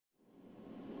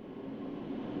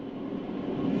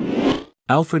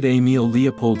Alfred Émile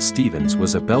Léopold Stevens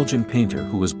was a Belgian painter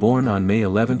who was born on May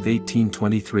 11,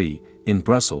 1823, in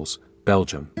Brussels,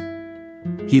 Belgium.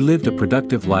 He lived a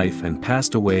productive life and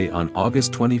passed away on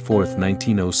August 24,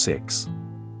 1906.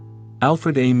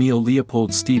 Alfred Émile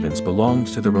Léopold Stevens belonged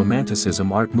to the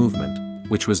Romanticism art movement,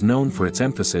 which was known for its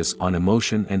emphasis on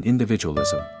emotion and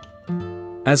individualism.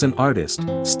 As an artist,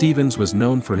 Stevens was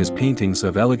known for his paintings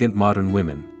of elegant modern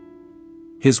women.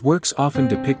 His works often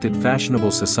depicted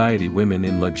fashionable society women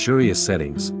in luxurious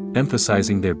settings,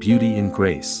 emphasizing their beauty and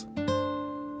grace.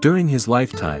 During his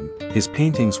lifetime, his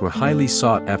paintings were highly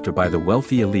sought after by the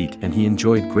wealthy elite and he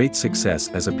enjoyed great success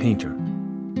as a painter.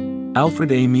 Alfred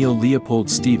Émile Léopold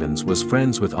Stevens was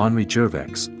friends with Henri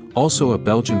Gervex, also a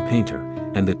Belgian painter,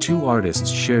 and the two artists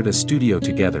shared a studio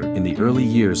together in the early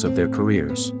years of their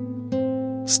careers.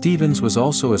 Stevens was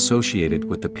also associated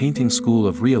with the painting school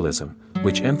of realism,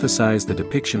 which emphasized the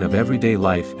depiction of everyday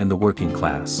life and the working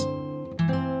class.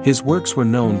 His works were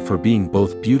known for being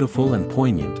both beautiful and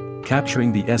poignant,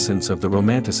 capturing the essence of the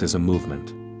Romanticism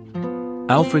movement.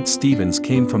 Alfred Stevens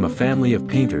came from a family of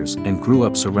painters and grew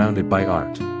up surrounded by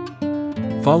art.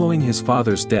 Following his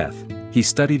father's death, he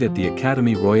studied at the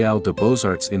Académie Royale des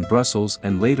Beaux-Arts in Brussels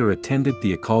and later attended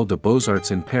the École des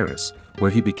Beaux-Arts in Paris, where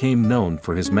he became known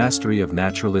for his mastery of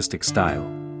naturalistic style.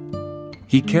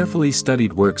 He carefully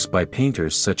studied works by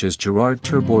painters such as Gerard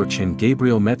Terborch and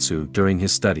Gabriel Metsu during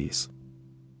his studies.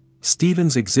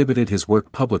 Stevens exhibited his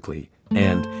work publicly,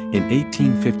 and, in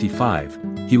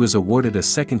 1855, he was awarded a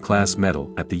second-class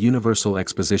medal at the Universal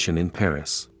Exposition in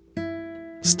Paris.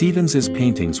 Stevens's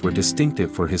paintings were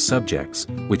distinctive for his subjects,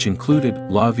 which included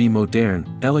la vie moderne,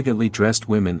 elegantly dressed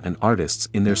women and artists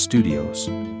in their studios.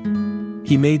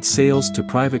 He made sales to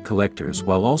private collectors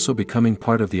while also becoming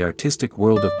part of the artistic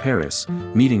world of Paris,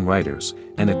 meeting writers,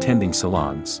 and attending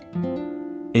salons.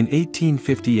 In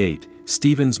 1858,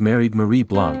 Stevens married Marie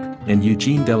Blanc, and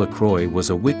Eugene Delacroix was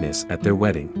a witness at their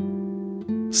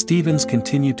wedding. Stevens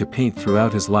continued to paint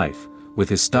throughout his life, with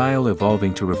his style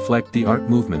evolving to reflect the art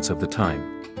movements of the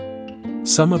time.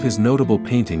 Some of his notable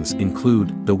paintings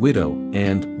include The Widow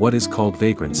and What is Called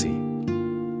Vagrancy.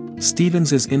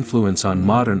 Stevens's influence on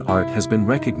modern art has been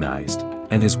recognized,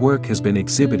 and his work has been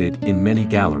exhibited in many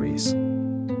galleries.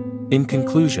 In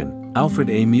conclusion, Alfred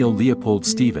Émile Léopold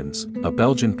Stevens, a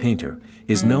Belgian painter,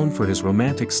 is known for his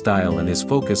romantic style and his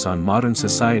focus on modern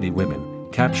society women,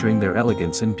 capturing their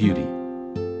elegance and beauty.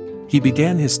 He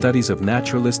began his studies of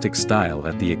naturalistic style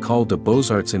at the École des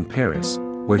Beaux-Arts in Paris,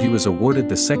 where he was awarded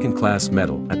the second-class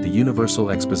medal at the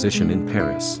Universal Exposition in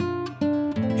Paris.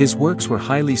 His works were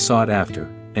highly sought after,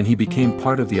 and he became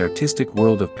part of the artistic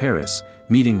world of Paris,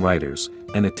 meeting writers,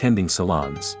 and attending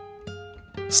salons.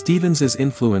 Stevens's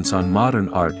influence on modern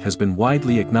art has been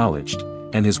widely acknowledged,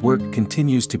 and his work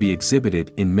continues to be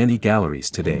exhibited in many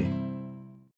galleries today.